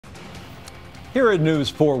Here at News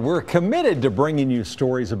 4, we're committed to bringing you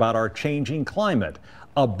stories about our changing climate.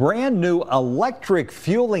 A brand new electric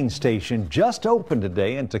fueling station just opened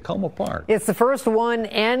today in Takoma Park. It's the first one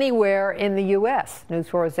anywhere in the U.S. News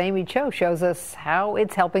 4's Amy Cho shows us how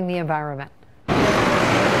it's helping the environment.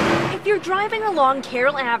 If you're driving along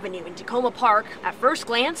Carroll Avenue in Takoma Park, at first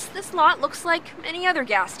glance, this lot looks like any other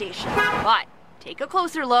gas station. But take a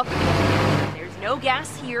closer look. There's no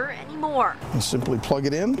gas here anymore. You simply plug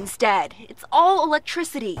it in. Instead, it's all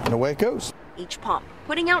electricity. And away it goes. Each pump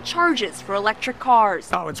putting out charges for electric cars.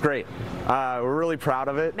 Oh, it's great. We're really proud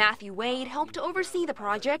of it. Matthew Wade helped oversee the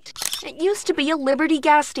project. It used to be a Liberty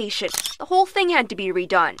gas station. The whole thing had to be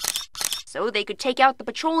redone so they could take out the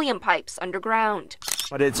petroleum pipes underground.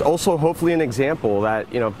 But it's also hopefully an example that,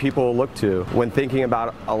 people look to when thinking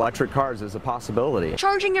about electric cars as a possibility.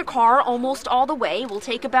 Charging your car almost all the way will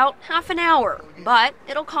take about half an hour, but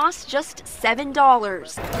it'll cost just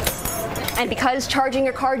 $7. And because charging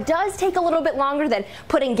your car does take a little bit longer than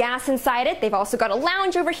putting gas inside it, they've also got a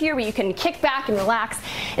lounge over here where you can kick back and relax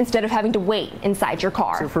instead of having to wait inside your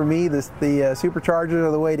car. So for me, the superchargers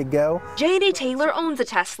are the way to go. J.D. Taylor owns a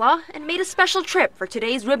Tesla and made a special trip for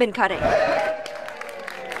today's ribbon cutting.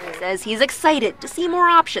 Says he's excited to see more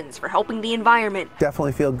options for helping the environment.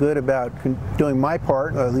 Definitely feel good about doing my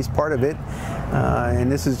part, or at least part of it,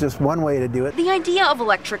 and this is just one way to do it. The idea of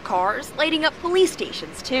electric cars lighting up police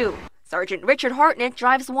stations too. Sergeant Richard Hartnett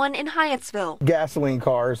drives one in Hyattsville. Gasoline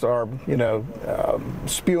cars are,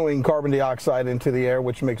 spewing carbon dioxide into the air,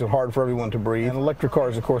 which makes it hard for everyone to breathe. And electric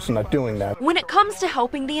cars, of course, are not doing that. When it comes to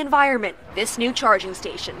helping the environment, this new charging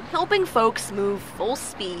station helping folks move full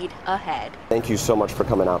speed ahead. Thank you so much for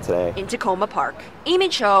coming out today. In Takoma Park, Amy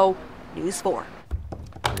Cho, News 4.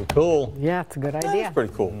 Pretty cool. Yeah, it's a good idea. That's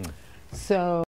pretty cool. So